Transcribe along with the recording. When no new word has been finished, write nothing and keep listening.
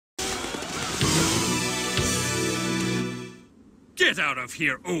Get out of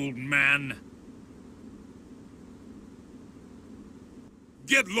here, old man!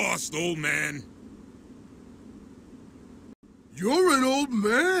 Get lost, old man! You're an old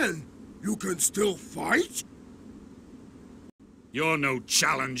man! You can still fight? You're no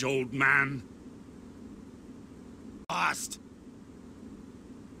challenge, old man. Lost!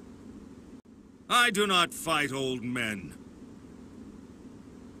 I do not fight old men.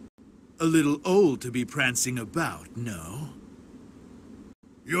 A little old to be prancing about, no?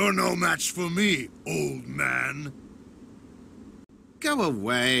 You're no match for me, old man. Go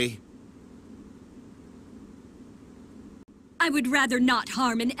away. I would rather not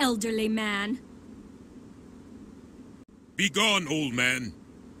harm an elderly man. Be gone, old man.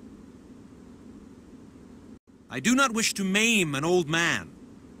 I do not wish to maim an old man.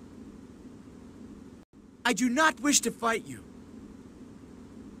 I do not wish to fight you.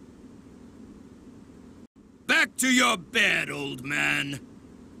 Back to your bed, old man.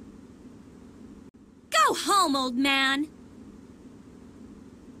 Go home, old man!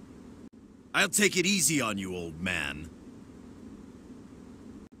 I'll take it easy on you, old man.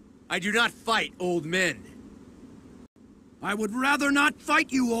 I do not fight old men. I would rather not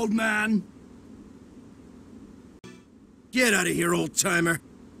fight you, old man. Get out of here, old-timer.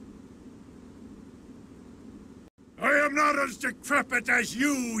 I am not as decrepit as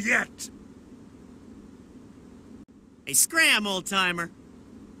you yet. Hey, scram, old-timer.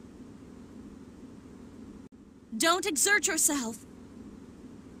 Don't exert yourself.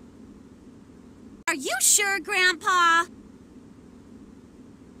 Are you sure, Grandpa?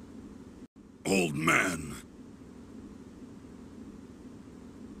 Old man.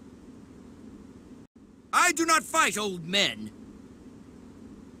 I do not fight old men.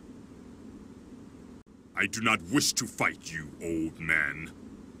 I do not wish to fight you, old man.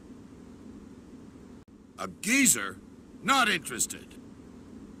 A geezer? Not interested.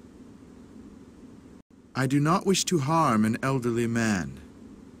 I do not wish to harm an elderly man.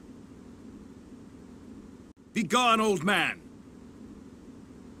 Be gone, old man.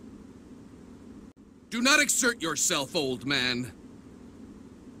 Do not exert yourself, old man.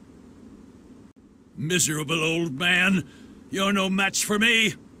 Miserable old man, you're no match for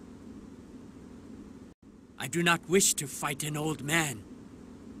me. I do not wish to fight an old man.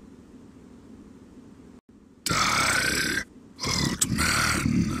 Die, old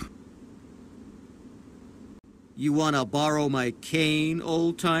man. You wanna borrow my cane,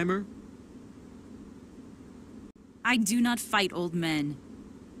 old-timer? I do not fight old men.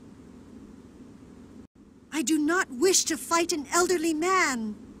 I do not wish to fight an elderly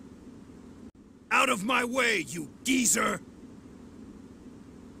man. Out of my way, you geezer!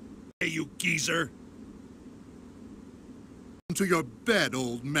 Hey, you geezer! To your bed,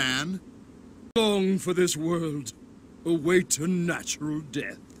 old man. Long for this world, await a natural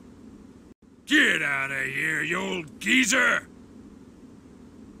death. Get out of here, you old geezer!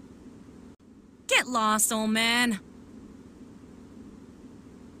 Get lost, old man.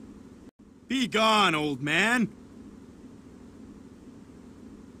 Be gone, old man.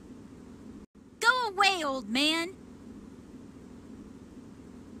 Go away, old man.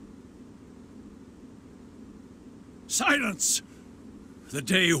 Silence! The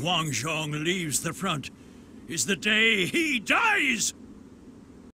day Huang leaves the front is the day he dies!